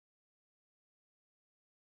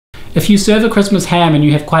If you serve a Christmas ham and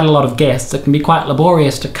you have quite a lot of guests, it can be quite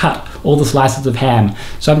laborious to cut all the slices of ham.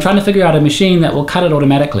 So I'm trying to figure out a machine that will cut it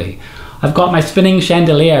automatically. I've got my spinning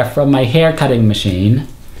chandelier from my hair cutting machine,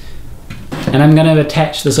 and I'm going to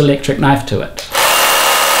attach this electric knife to it.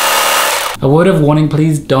 A word of warning,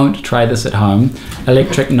 please don't try this at home.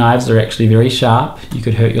 Electric knives are actually very sharp. You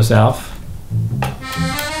could hurt yourself.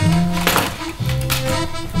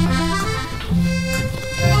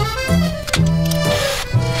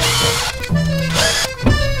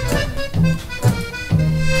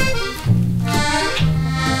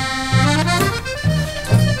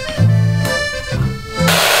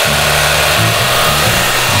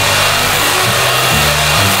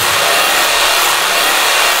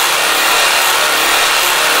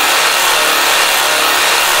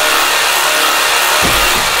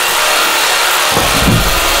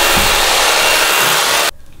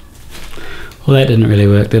 Well, that didn't really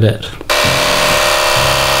work, did it?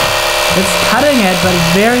 It's cutting it, but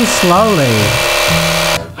very slowly.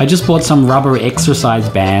 I just bought some rubber exercise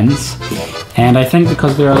bands, and I think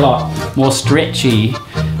because they're a lot more stretchy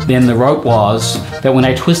than the rope was, that when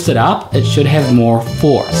I twist it up, it should have more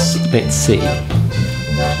force. Let's see.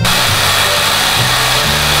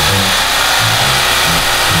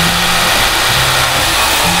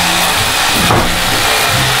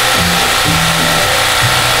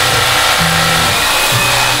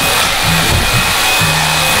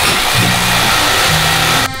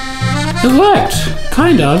 It worked!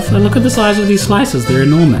 Kind of. And look at the size of these slices, they're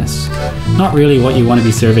enormous. Not really what you want to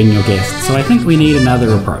be serving your guests, so I think we need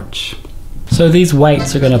another approach. So these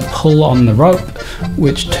weights are going to pull on the rope,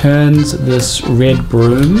 which turns this red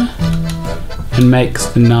broom and makes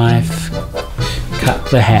the knife cut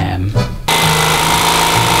the ham.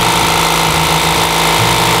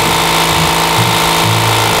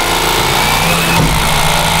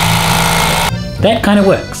 That kind of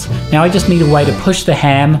works. Now I just need a way to push the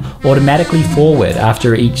ham automatically forward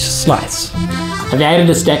after each slice. I've added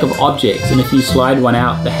a stack of objects, and if you slide one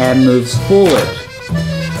out, the ham moves forward.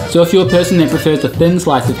 So if you're a person that prefers a thin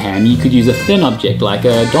slice of ham, you could use a thin object like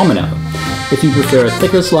a domino. If you prefer a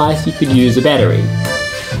thicker slice, you could use a battery.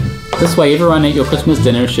 This way everyone at your Christmas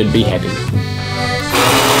dinner should be happy.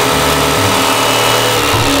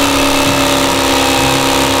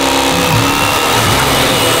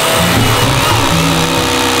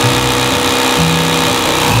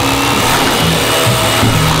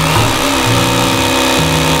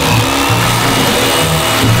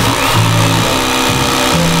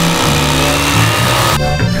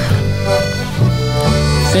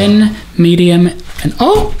 Thin, medium, and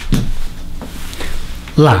oh!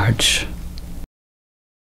 Large.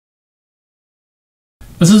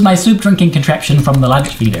 This is my soup drinking contraption from the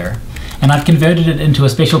lunch feeder, and I've converted it into a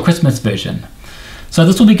special Christmas version. So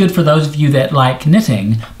this will be good for those of you that like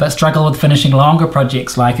knitting, but struggle with finishing longer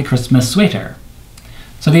projects like a Christmas sweater.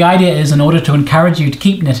 So the idea is, in order to encourage you to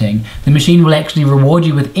keep knitting, the machine will actually reward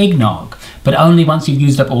you with eggnog, but only once you've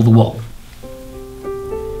used up all the wool.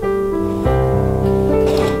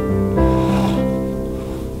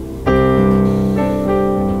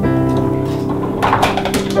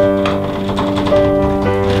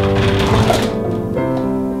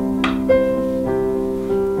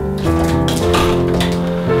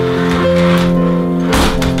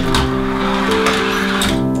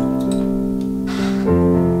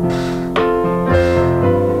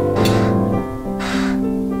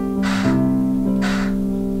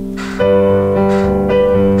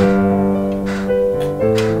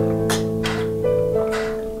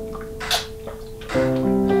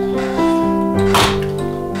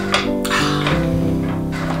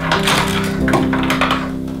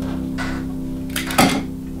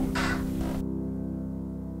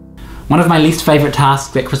 One of my least favourite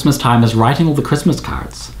tasks at Christmas time is writing all the Christmas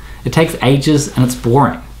cards. It takes ages and it's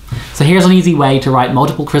boring. So here's an easy way to write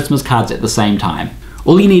multiple Christmas cards at the same time.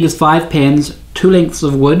 All you need is 5 pens, 2 lengths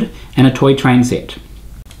of wood, and a toy train set.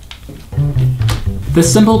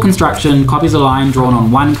 This simple construction copies a line drawn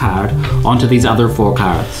on one card onto these other 4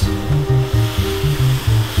 cards.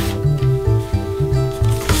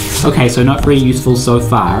 Okay, so not very useful so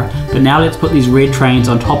far, but now let's put these red trains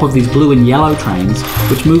on top of these blue and yellow trains,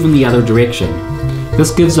 which move in the other direction.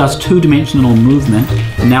 This gives us 2-dimensional movement,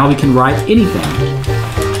 and now we can write anything.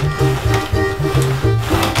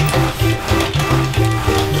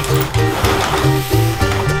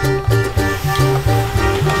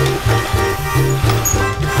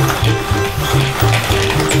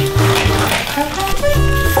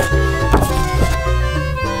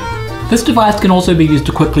 This device can also be used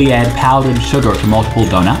to quickly add powdered sugar to multiple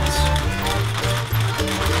donuts.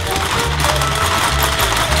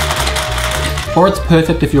 Or it's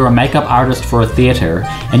perfect if you're a makeup artist for a theatre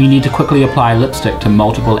and you need to quickly apply lipstick to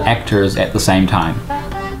multiple actors at the same time.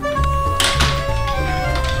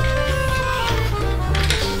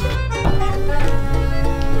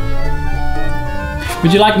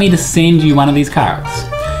 Would you like me to send you one of these cards?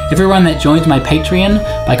 Everyone that joins my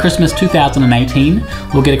Patreon by Christmas 2018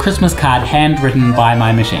 will get a Christmas card handwritten by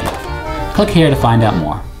my machine. Click here to find out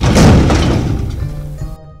more.